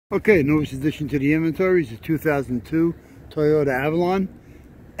Okay, newest addition to the inventory is a 2002 Toyota Avalon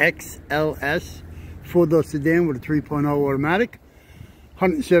XLS 4-door sedan with a 3.0 automatic,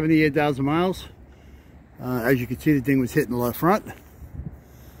 178,000 miles. As you can see, the thing was hit in the left front.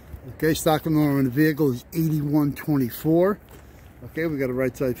 Okay, stock number on the vehicle is 8124. Okay, we got a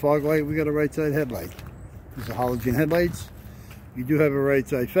right side fog light, we got a right side headlight. These are halogen headlights. You do have a right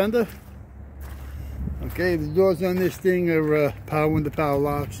side fender. Okay, the doors on this thing are power window, power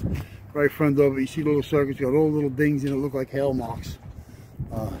locks. Right front door, but you see the little circles, got all little dings in it, look like hail marks.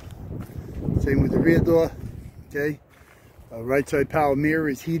 Same with the rear door. Okay, right side power mirror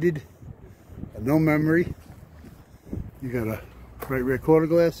is heated, no memory. You got a right rear quarter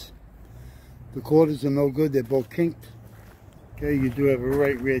glass. The quarters are no good, they're both kinked. Okay, you do have a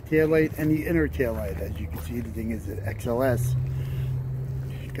right rear tail light and the inner tail light. As you can see, the thing is an XLS.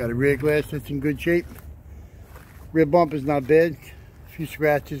 Got a rear glass that's in good shape. Rear bump is not bad. A few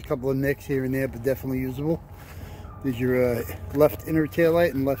scratches, a couple of nicks here and there, but definitely usable. There's your left inner tail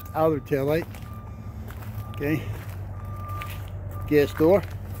light and left outer tail light. Okay. Gas door.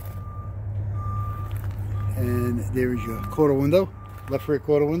 And there is your quarter window, left rear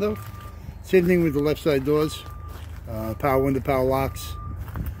quarter window. Same thing with the left side doors. Power window, power locks.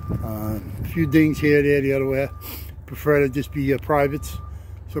 A few dings here, there, the other way. Prefer to just be privates.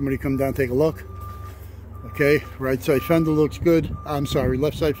 Somebody come down, take a look. Okay, right side fender looks good. I'm sorry,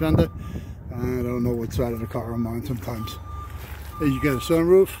 left side fender. I don't know what side of the car I'm on sometimes. There's you got a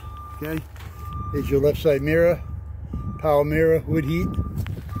sunroof. Okay, there's your left side mirror, power mirror, wood heat.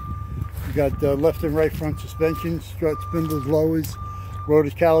 You got left and right front suspension, struts, spindles, lowers,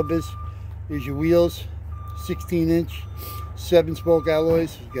 rotors, calipers. There's your wheels, 16-inch, 7-spoke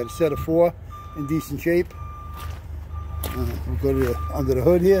alloys. You got a set of 4 in decent shape. We'll go to under the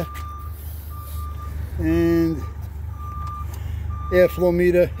hood here, and airflow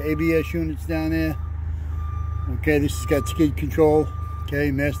meter, ABS units down there. Okay, this has got skid control.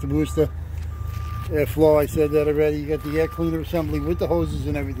 Okay, master booster, airflow. I said that already. You got the air cleaner assembly with the hoses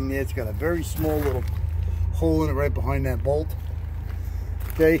and everything there. It's got a very small little hole in it right behind that bolt.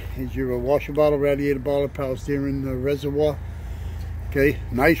 Okay, here's your washer bottle, radiator bottle, power steering reservoir. Okay,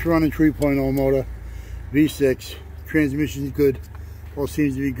 nice running 3.0 motor, V6. Transmission is good, all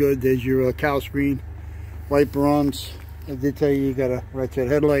seems to be good. There's your cowl screen, wiper arms. I did tell you got a right side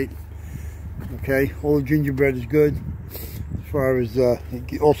headlight. Okay, all the gingerbread is good. As far as you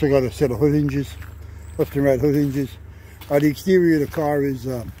also got a set of hood hinges, left and right hood hinges. The exterior of the car is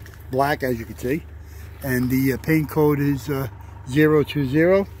black, as you can see, and the paint code is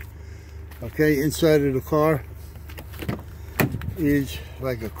 020. Okay, inside of the car is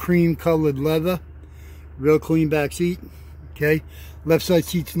like a cream colored leather. Real clean back seat. Okay, left side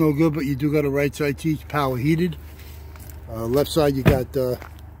seat's no good, but you do got a right side seat, power heated. Left side you got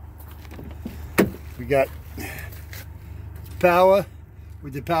we got power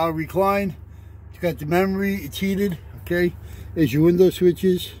with the power recline. It's got the memory, it's heated. Okay, there's your window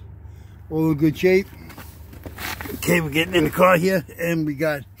switches, all in good shape. Okay, we're getting in the car here, and we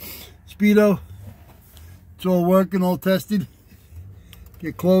got speedo. It's all working, all tested.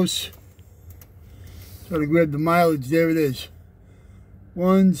 Get close. Try to grab the mileage. There it is,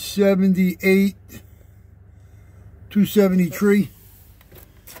 178, 273.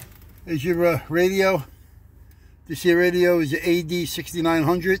 There's your radio. This here radio is an AD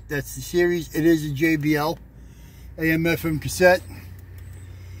 6900. That's the series. It is a JBL AM/FM cassette.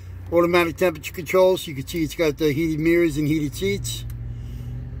 Automatic temperature controls. You can see it's got the heated mirrors and heated seats.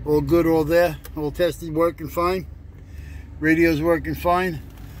 All good, all there, all tested, working fine. Radio's working fine.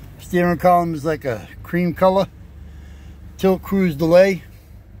 Steering column is like a cream color. Tilt cruise delay.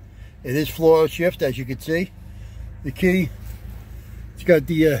 It is floor shift, as you can see. The key. It's got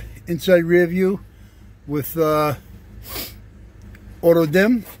the inside rear view with auto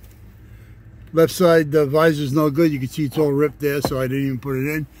dim. Left side visor's no good. You can see it's all ripped there, so I didn't even put it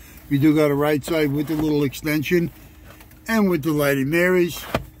in. You do got a right side with the little extension and with the lighted mirrors.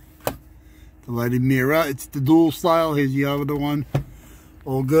 The lighted mirror. It's the dual style. Here's the other one.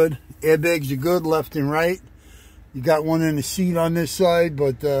 All good. Airbags are good, left and right. You got one in the seat on this side,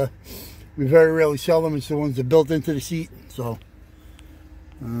 but we very rarely sell them. It's the ones that are built into the seat. So,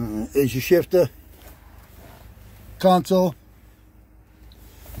 there's your shifter. Console.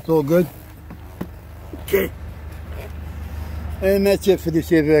 It's all good. Okay. And that's it for this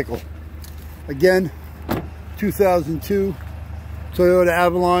here vehicle. Again, 2002 Toyota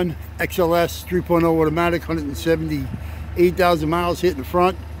Avalon XLS 3.0 automatic, 178,000 miles, hit in the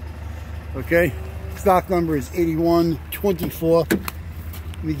front. Okay, stock number is 8124.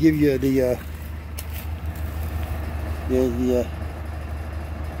 Let me give you the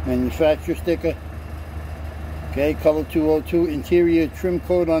Manufacturer sticker. Okay, color 202. Interior trim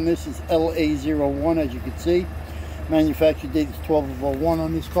code on this is LA01, as you can see. Manufacture date is 12/01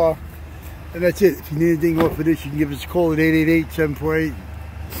 on this car. And that's it. If you need anything off of this, you can give us a call at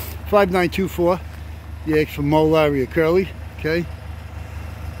 888-748-5924. The X from Mo, Larry, or Curly. Okay.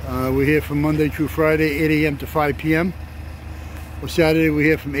 We're here from Monday through Friday, 8 a.m. to 5 p.m. Or Saturday, we're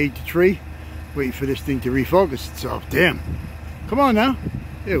here from 8 to 3. Waiting for this thing to refocus itself. Damn. Come on now.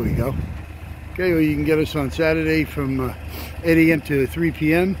 There we go. Okay, well, you can get us on Saturday from 8 a.m. to 3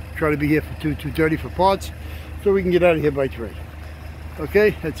 p.m. Try to be here for 2:30 for parts, so we can get out of here by 3.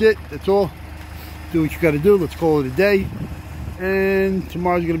 Okay, that's it. That's all. Do what you got to do. Let's call it a day. And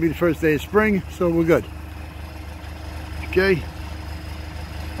tomorrow's going to be the first day of spring, so we're good. Okay.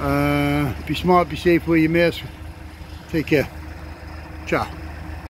 Be smart, be safe, wear your mask. Take care. Ciao.